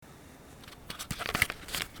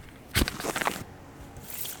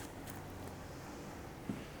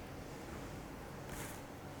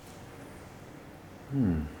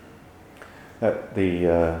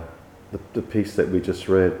The piece that we just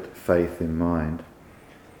read, Faith in Mind,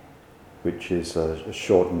 which is a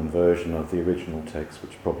shortened version of the original text,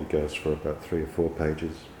 which probably goes for about 3 or 4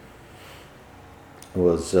 pages,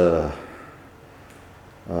 was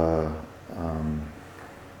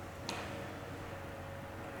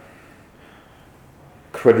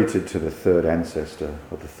credited to the third ancestor,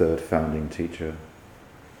 or the third founding teacher.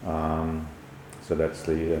 So that's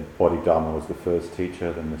the Bodhidharma was the first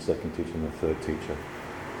teacher, then the second teacher, and the third teacher,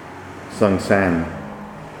 Sung San.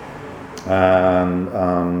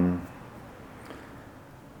 And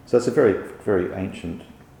so it's a very, very ancient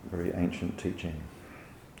teaching,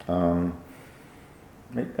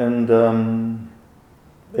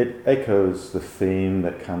 it echoes the theme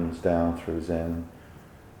that comes down through Zen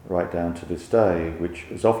right down to this day, which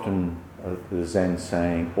is often the Zen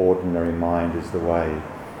saying, "Ordinary mind is the way."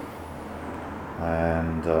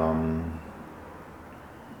 And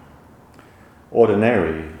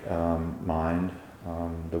ordinary mind,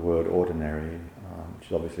 the word ordinary,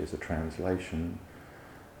 which obviously is a translation,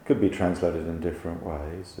 could be translated in different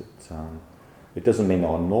ways. It doesn't mean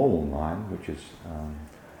our normal mind, which is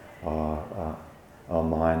our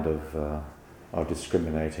mind of our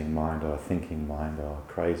discriminating mind, our thinking mind, our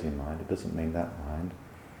crazy mind. It doesn't mean that mind.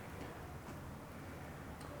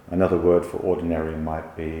 Another word for ordinary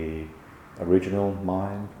might be original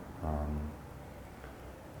mind,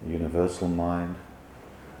 universal mind,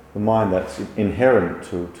 the mind that's inherent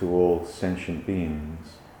to all sentient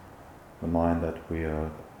beings, the mind that we are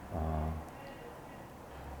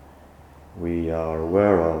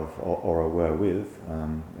aware of or aware with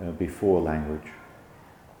before language.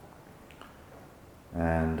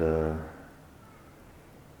 And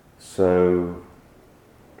so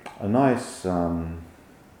a nice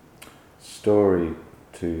story,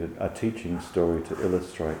 a teaching story to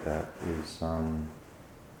illustrate that is,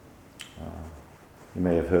 you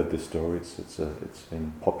may have heard this story. It's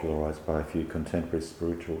been popularized by a few contemporary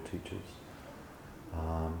spiritual teachers.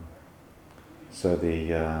 So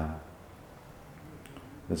the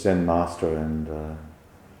Zen master and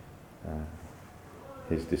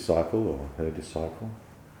his disciple or her disciple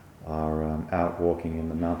are out walking in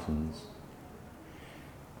the mountains,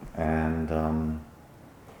 and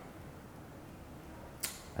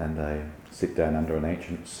they sit down under an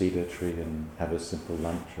ancient cedar tree and have a simple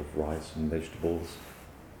lunch of rice and vegetables.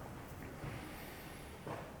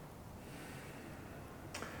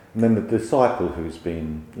 And then the disciple, who's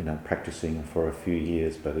been, practicing for a few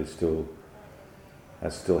years, but his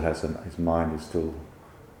mind is still,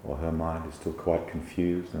 or her mind is still quite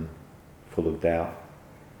confused and full of doubt.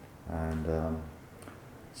 And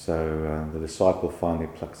so the disciple finally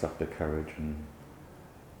plucks up the courage and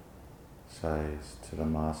says to the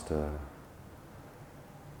master,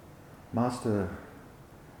 "Master,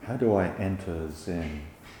 how do I enter Zen?"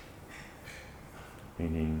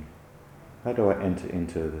 Meaning, how do I enter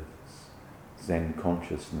into this Zen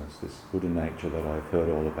consciousness, this Buddha nature that I've heard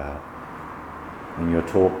all about in your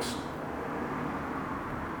talks?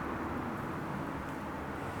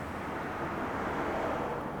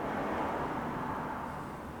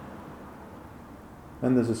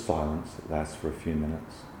 And there's a silence that lasts for a few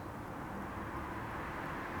minutes.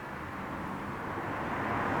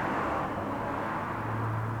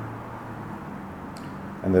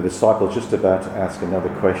 And the disciple's just about to ask another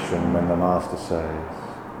question when the master says,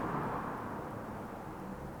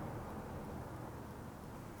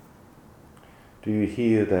 "Do you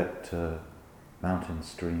hear that mountain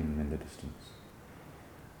stream in the distance?"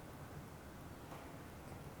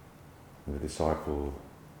 And the disciple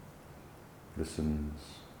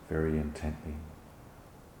listens very intently.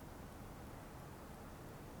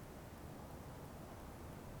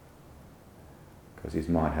 Because his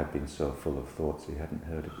mind had been so full of thoughts he hadn't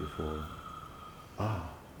heard it before.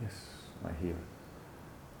 "Ah, yes, I hear it.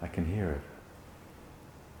 I can hear it."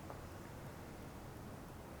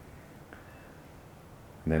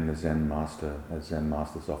 And then the Zen master, as Zen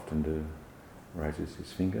masters often do, raises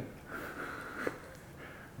his finger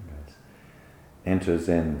and goes, "Enter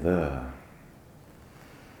Zen there."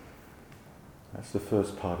 That's the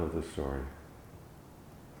first part of the story.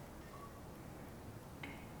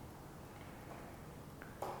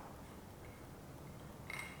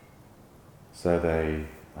 So the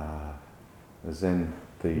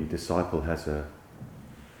disciple has a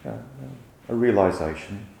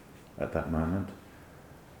realization at that moment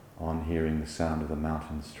on hearing the sound of the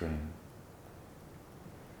mountain stream.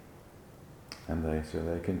 And they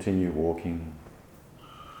continue walking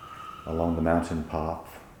along the mountain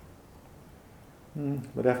path.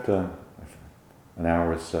 But after an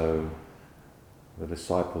hour or so, the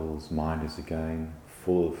disciple's mind is again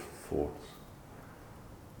full of thoughts,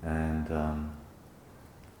 and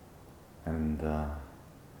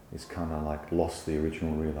it's kind of like lost the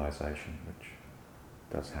original realization, which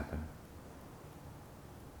does happen.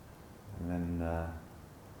 And then,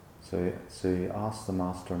 so he asked the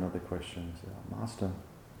master another question. He said, Master,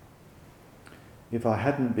 if I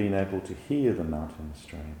hadn't been able to hear the mountain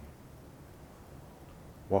stream,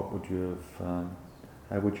 what would you have?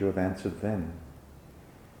 How would you have answered then?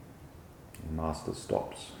 The master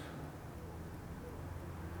stops.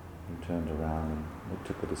 He turned around and looked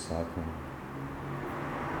at the disciple,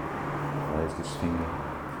 raised his finger,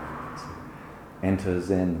 enter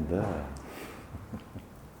Zen there.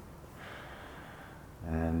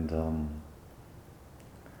 And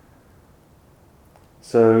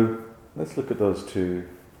so let's look at those two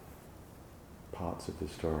parts of the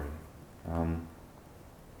story.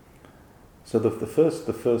 So the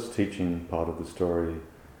first teaching part of the story,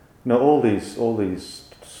 all these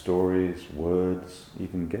stories, words,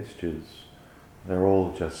 even gestures, they're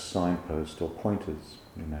all just signposts or pointers.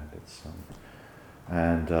 That's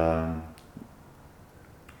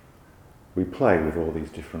we play with all these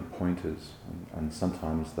different pointers, and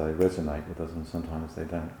sometimes they resonate with us, and sometimes they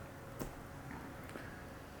don't.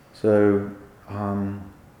 So.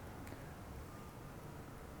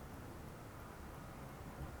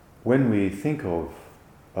 When we think of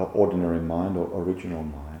ordinary mind or original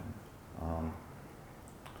mind,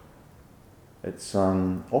 it's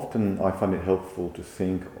often I find it helpful to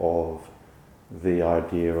think of the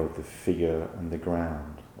idea of the figure and the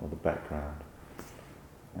ground, or the background.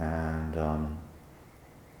 And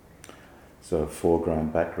so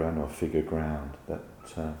foreground, background, or figure ground, that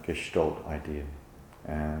Gestalt idea.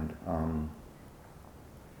 And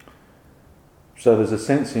so there's a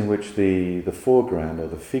sense in which the foreground or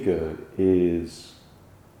the figure is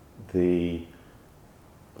the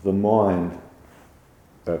mind,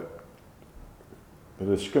 that the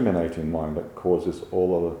discriminating mind that causes a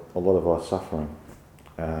lot of our suffering.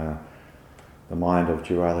 The mind of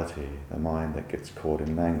duality, the mind that gets caught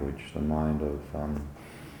in language, the mind of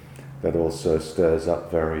that also stirs up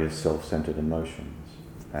various self-centered emotions.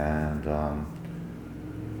 And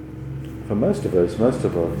for most of us, that's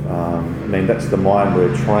the mind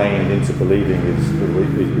we're trained into believing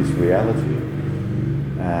is reality,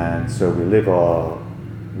 and so we live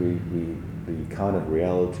the kind of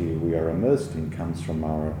reality we are immersed in comes from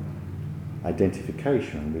our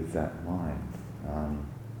identification with that mind,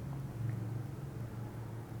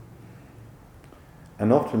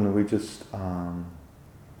 and often we just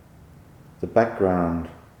the background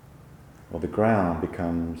or the ground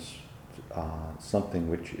becomes something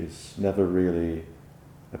which is never really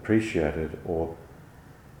appreciated, or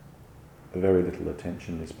very little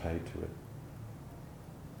attention is paid to it.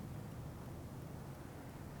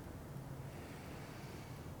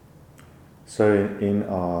 So in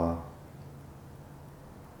our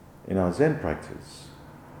Zen practice,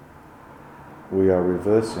 we are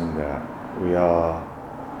reversing that. We are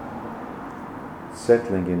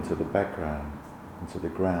settling into the background, into the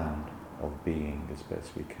ground of being as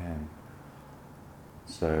best we can.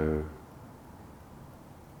 So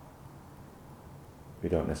we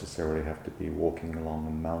don't necessarily have to be walking along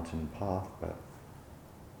a mountain path, but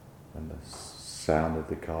when the sound of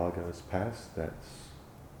the car goes past,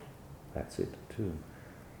 that's it too.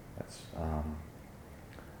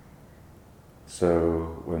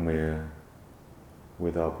 So when we're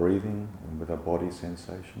with our breathing and with our body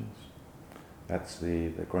sensations, that's the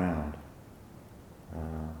ground.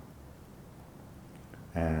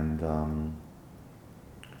 And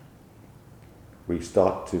we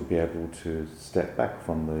start to be able to step back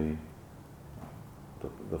from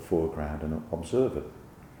the foreground and observe it.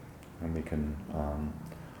 And we can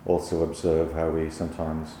also observe how we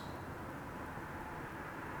sometimes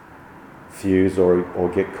fuse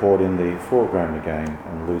or get caught in the foreground again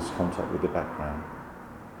and lose contact with the background.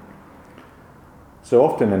 So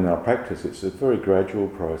often in our practice, it's a very gradual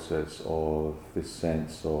process of this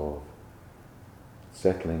sense of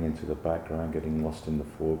settling into the background, getting lost in the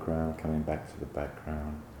foreground, coming back to the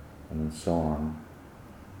background, and so on.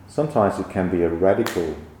 Sometimes it can be a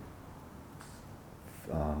radical,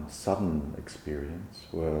 sudden experience,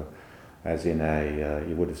 where, as in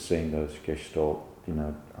you would have seen those Gestalt,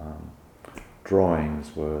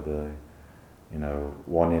 drawings where the,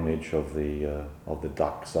 one image of the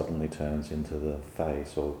duck suddenly turns into the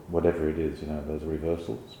face, or whatever it is, those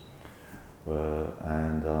reversals.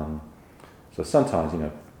 So sometimes,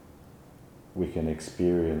 we can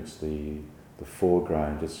experience the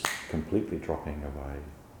foreground just completely dropping away,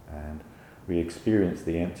 and we experience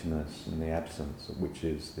the emptiness and the absence, which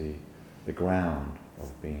is the ground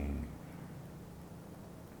of being.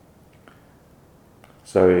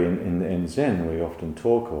 So in Zen we often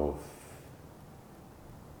talk of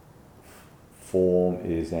form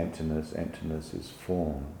is emptiness, emptiness is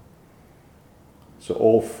form. So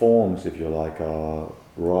all forms, if you like, are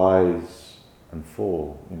rise and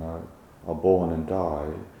fall, are born and die,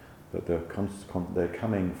 but they're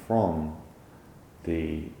coming from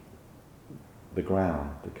the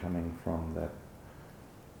ground, they're coming from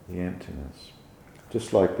the emptiness.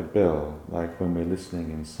 Just like the bell, like when we're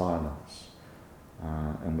listening in silence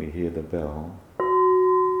and we hear the bell,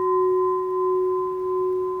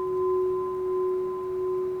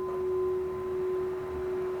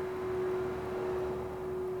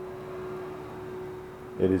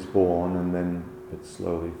 it is born and then it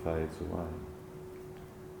slowly fades away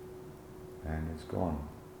and it's gone.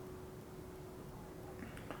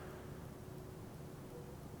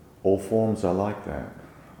 All forms are like that,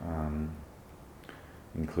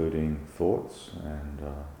 including thoughts and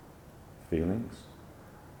feelings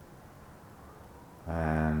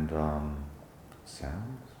and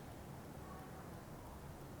sounds,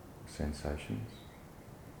 sensations,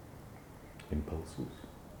 impulses.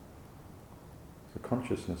 So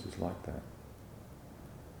consciousness is like that.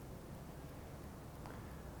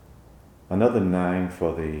 Another name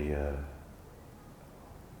for the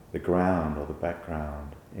ground or the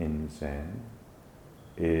background in Zen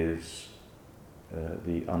is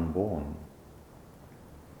the unborn.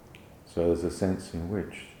 So there's a sense in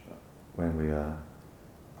which when we are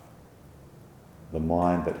the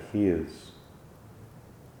mind that hears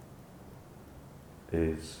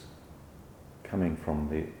is coming from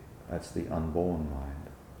that's the unborn mind.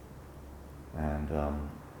 And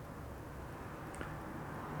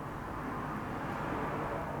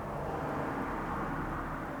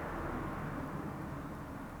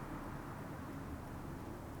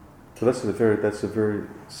so that's a very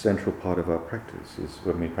central part of our practice, is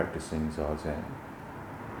when we're practicing Zazen.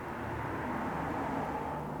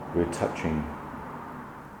 We're touching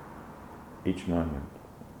each moment.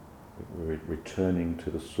 We're returning to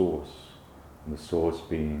the source, and the source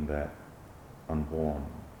being that unborn,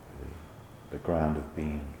 the ground of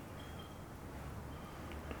being.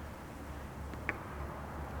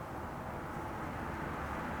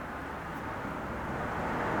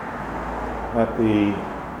 But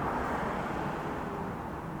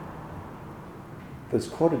there's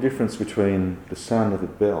quite a difference between the sound of the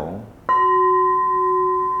bell,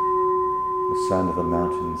 the sound of the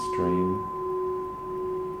mountain stream,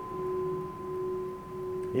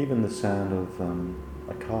 even the sound of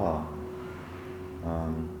a car.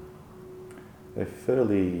 They're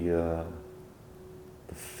fairly, the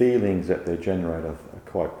feelings that they generate are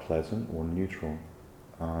quite pleasant or neutral.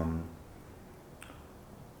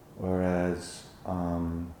 Whereas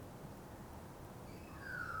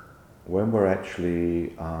when we're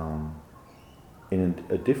actually in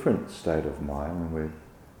a different state of mind, when we're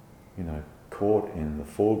caught in the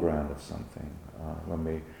foreground of something, when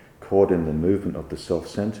we're caught in the movement of the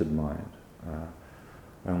self-centered mind,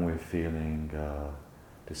 when we're feeling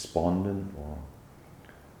despondent or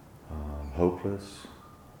hopeless,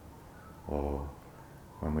 or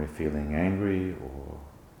when we're feeling angry, or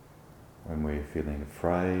when we're feeling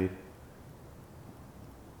afraid,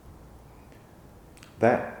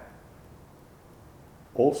 that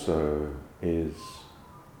also is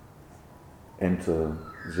enter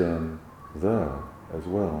Zen there as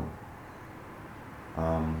well.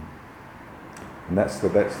 And that's the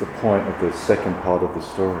point of the second part of the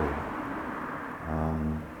story.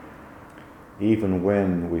 Even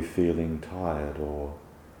when we're feeling tired or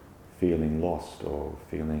feeling lost or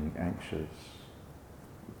feeling anxious,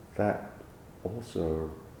 that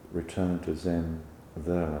also return to Zen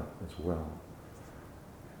there as well.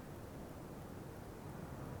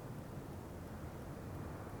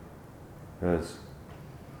 Because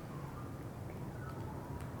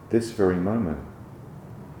this very moment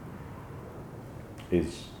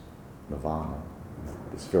is nirvana.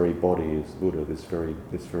 This very body is Buddha. This very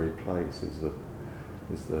place is the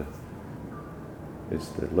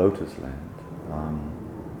lotus land.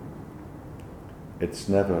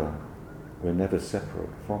 We're never separate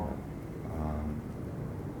from it.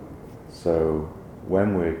 So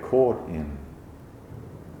when we're caught in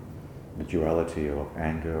the duality of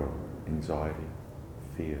anger or anxiety,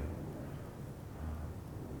 fear,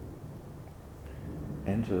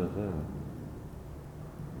 enter there.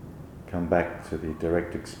 Come back to the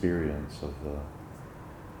direct experience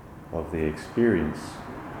of the experience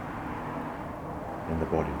in the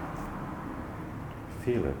body.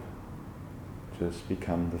 Feel it. Just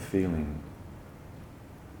become the feeling.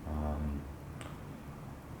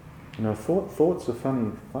 Thoughts are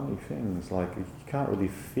funny things. Like you can't really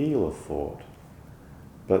feel a thought.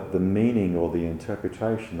 But the meaning or the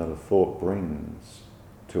interpretation that a thought brings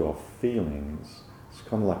to our feelings, it's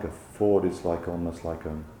kind of like a thought is like almost like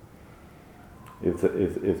a, if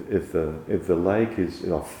the lake is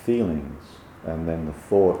our feelings, and then the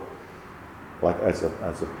thought, like as a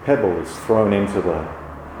pebble is thrown into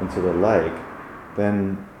the lake,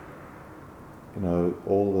 then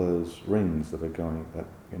all those rings that are going, that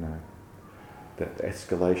that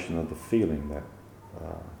escalation of the feeling that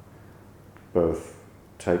both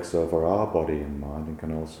takes over our body and mind and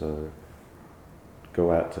can also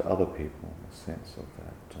go out to other people, a sense of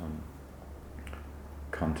that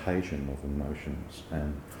contagion of emotions.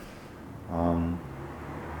 And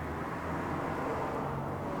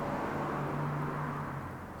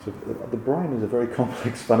so the brain is a very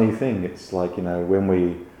complex, funny thing. It's like, when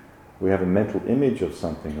we have a mental image of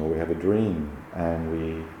something, or we have a dream, and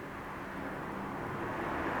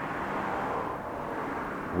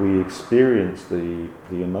we experience the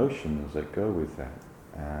emotions that go with that,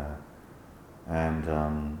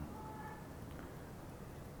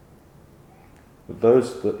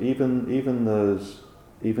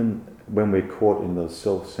 even when we're caught in those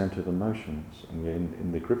self-centered emotions and we're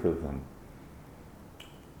in the grip of them,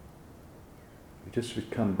 we just would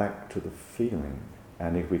come back to the feeling.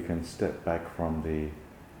 And if we can step back from the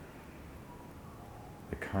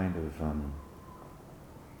kind of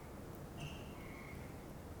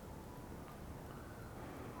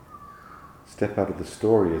step out of the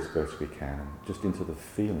story as best we can, just into the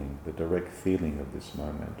feeling, the direct feeling of this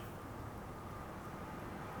moment.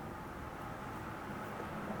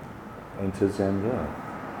 Enter Zen there.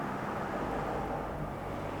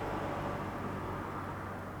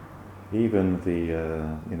 Even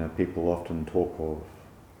the people often talk of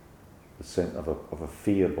the sense of a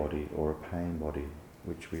fear body or a pain body,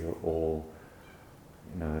 which we are all,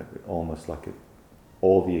 almost like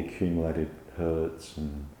all the accumulated hurts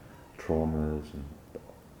and traumas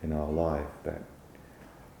in our life that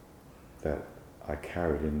are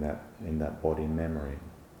carried in that body memory,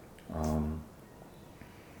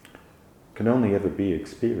 can only ever be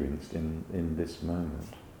experienced in this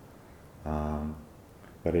moment.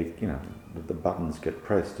 But the buttons get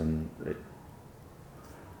pressed, and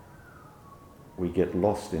we get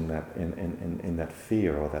lost in that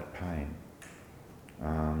fear or that pain.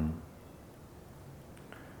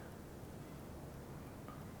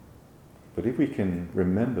 But if we can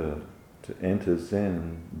remember to enter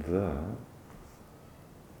Zen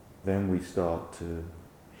then we start to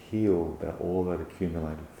heal all that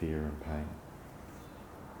accumulated fear and pain.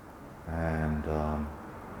 And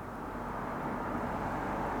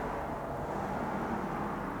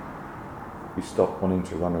we stop wanting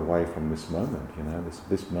to run away from this moment.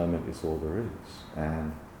 This moment is all there is.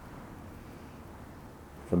 And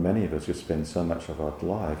for many of us, we spend so much of our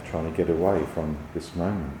life trying to get away from this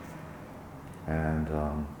moment. And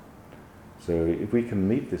so if we can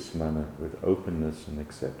meet this moment with openness and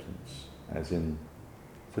acceptance, as in,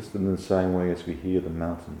 just in the same way as we hear the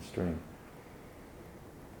mountain stream,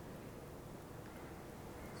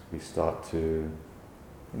 we start to,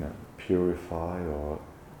 purify or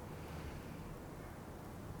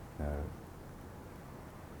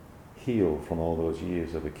heal from all those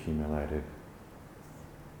years of accumulated,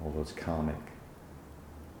 all those karmic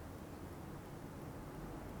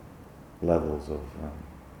levels of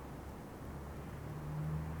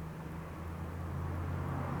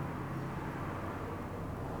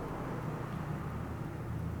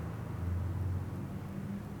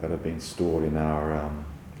that have been stored in our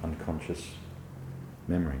unconscious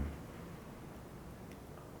memory.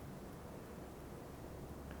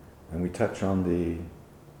 And we touch on the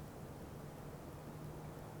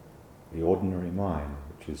ordinary mind,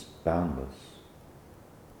 which is boundless.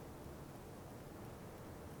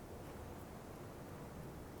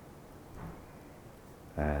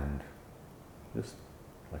 And just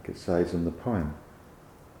like it says in the poem,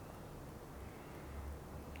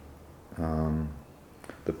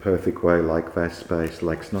 the perfect way, like vast space,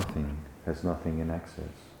 lacks nothing, has nothing in access.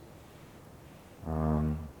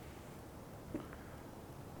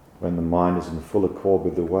 When the mind is in full accord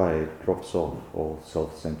with the way, it drops off all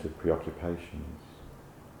self-centered preoccupations.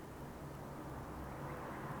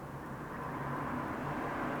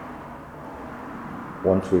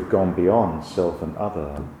 Once we've gone beyond self and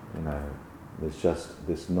other, there's just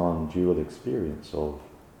this non-dual experience of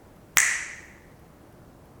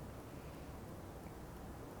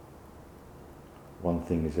one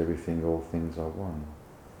thing is everything, all things are one.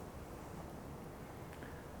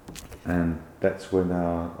 And that's when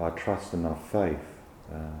our trust and our faith,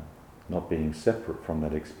 not being separate from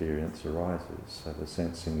that experience, arises. So the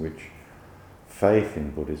sense in which faith in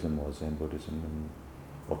Buddhism or Zen Buddhism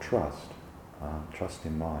or trust. Trust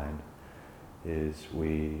in mind is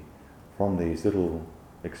we, from these little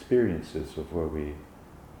experiences of where we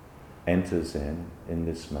enter Zen in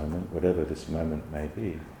this moment, whatever this moment may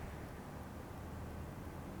be,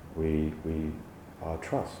 we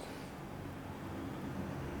trust.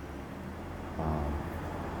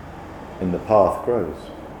 And the path grows.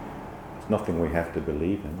 It's nothing we have to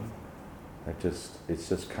believe in. It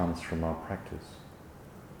just comes from our practice.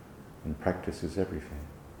 And practice is everything.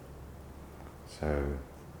 So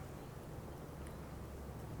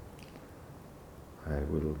I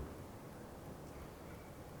will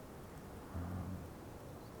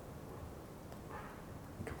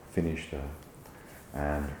finish there.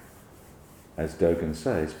 And as Dogen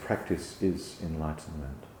says, practice is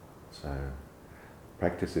enlightenment. So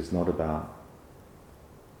practice is not about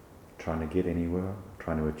trying to get anywhere,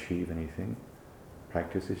 trying to achieve anything.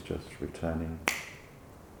 Practice is just returning,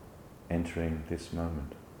 entering this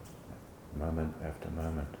moment, moment after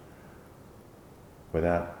moment,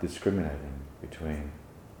 without discriminating between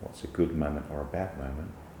what's a good moment or a bad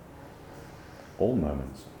moment. All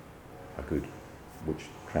moments are good, which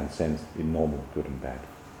transcends the normal good and bad.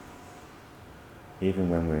 Even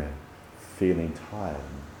when we're feeling tired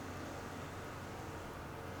and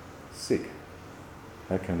sick,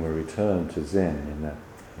 how can we return to Zen in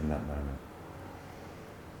that moment?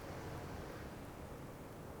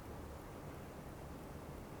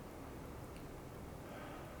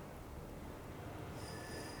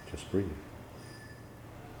 Just breathe.